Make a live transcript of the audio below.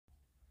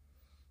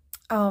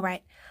All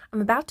right, I'm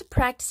about to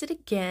practice it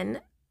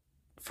again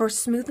for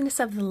smoothness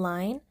of the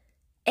line,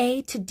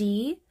 A to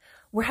D.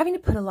 We're having to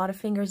put a lot of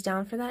fingers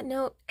down for that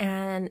note,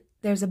 and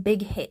there's a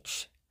big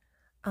hitch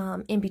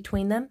in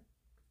between them.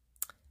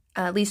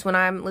 At least when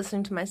I'm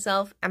listening to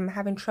myself, I'm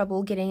having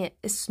trouble getting it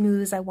as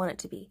smooth as I want it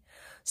to be.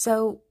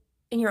 So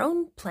in your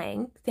own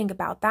playing, think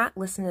about that,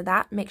 listen to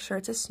that, make sure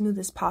it's as smooth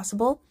as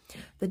possible.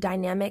 The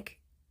dynamic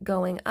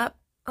going up,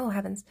 oh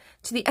heavens,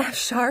 to the F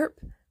sharp.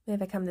 Maybe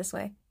if I come this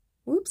way.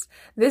 Whoops,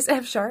 this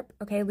F sharp,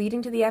 okay,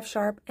 leading to the F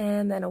sharp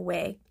and then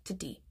away to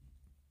D.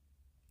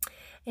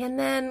 And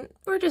then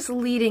we're just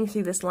leading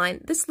through this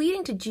line. This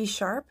leading to G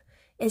sharp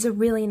is a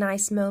really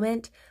nice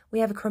moment.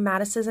 We have a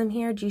chromaticism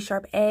here, G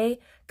sharp A,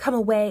 come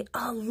away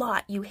a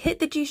lot. You hit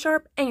the G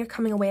sharp and you're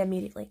coming away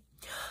immediately.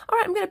 All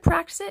right, I'm gonna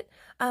practice it,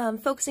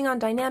 focusing on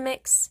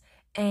dynamics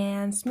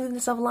and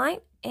smoothness of line,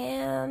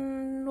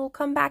 and we'll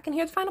come back and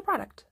hear the final product.